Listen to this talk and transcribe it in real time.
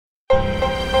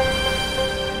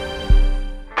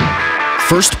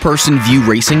First-person view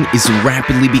racing is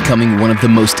rapidly becoming one of the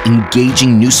most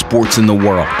engaging new sports in the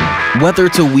world. Whether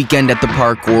it's a weekend at the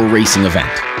park or a racing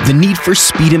event, the need for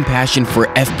speed and passion for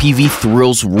FPV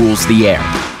thrills rules the air.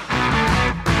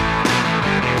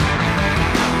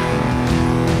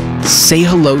 Say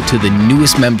hello to the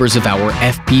newest members of our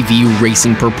FPV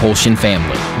racing propulsion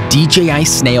family, DJI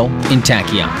Snail and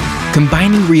Takyon.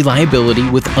 Combining reliability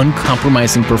with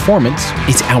uncompromising performance,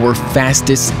 it's our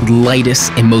fastest,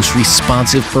 lightest, and most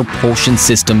responsive propulsion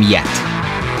system yet.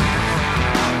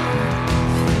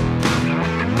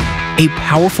 A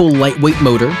powerful lightweight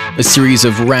motor, a series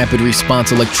of rapid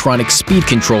response electronic speed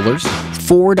controllers,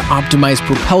 forward-optimized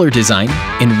propeller design,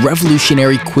 and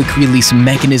revolutionary quick-release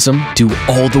mechanism do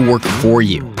all the work for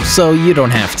you, so you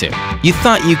don't have to. You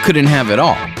thought you couldn't have it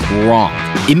all? Wrong.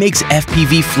 It makes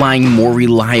FPV flying more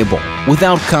reliable,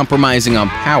 without compromising on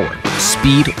power,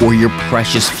 speed, or your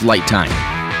precious flight time.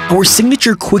 Our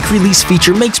signature quick-release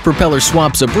feature makes propeller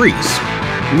swaps a breeze.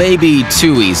 Maybe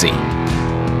too easy.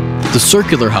 The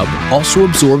circular hub also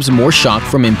absorbs more shock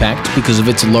from impact because of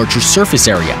its larger surface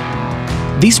area.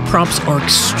 These props are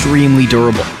extremely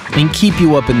durable and keep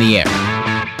you up in the air.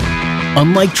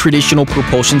 Unlike traditional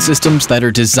propulsion systems that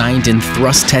are designed and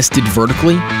thrust-tested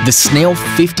vertically, the Snail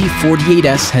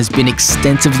 5048S has been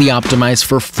extensively optimized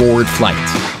for forward flight.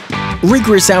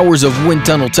 Rigorous hours of wind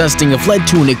tunnel testing have led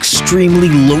to an extremely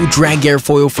low-drag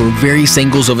airfoil for various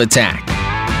angles of attack.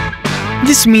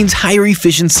 This means higher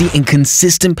efficiency and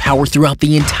consistent power throughout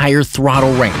the entire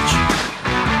throttle range.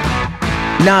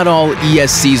 Not all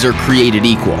ESCs are created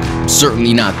equal,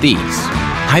 certainly not these.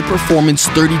 High-performance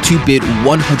 32-bit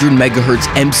 100 MHz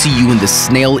MCU in the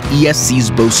Snail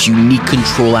ESCs boasts unique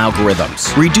control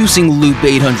algorithms, reducing loop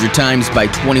 800 times by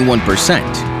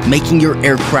 21%, making your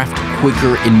aircraft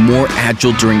quicker and more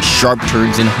agile during sharp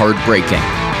turns and hard braking.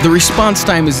 The response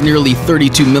time is nearly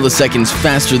 32 milliseconds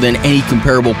faster than any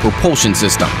comparable propulsion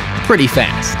system. Pretty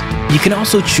fast. You can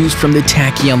also choose from the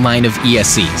Takyon line of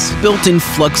ESCs. Built-in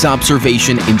flux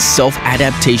observation and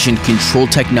self-adaptation control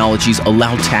technologies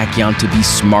allow Takyon to be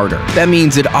smarter. That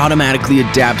means it automatically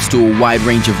adapts to a wide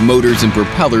range of motors and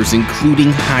propellers,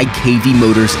 including high kV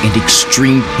motors and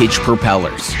extreme pitch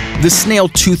propellers. The Snail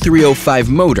 2305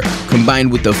 motor, combined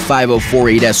with the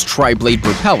 5048S tri-blade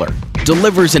propeller,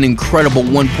 delivers an incredible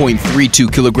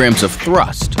 1.32 kilograms of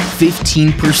thrust,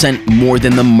 15% more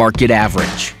than the market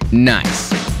average. Nice.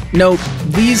 Nope,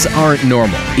 these aren't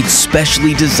normal. Its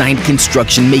specially designed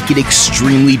construction make it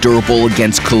extremely durable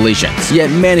against collisions, yet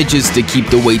manages to keep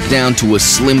the weight down to a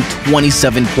slim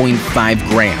 27.5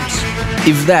 grams.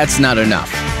 If that's not enough,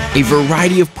 a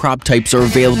variety of prop types are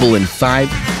available in 5,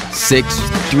 6,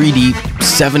 3D,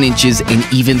 7 inches, and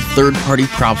even third-party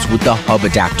props with the hub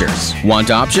adapters.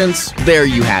 Want options? There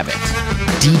you have it.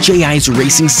 DJI's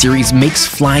racing series makes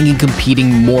flying and competing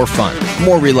more fun,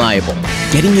 more reliable,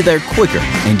 getting you there quicker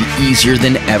and easier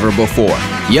than ever before.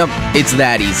 Yup, it's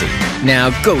that easy.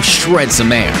 Now go shred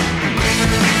some air.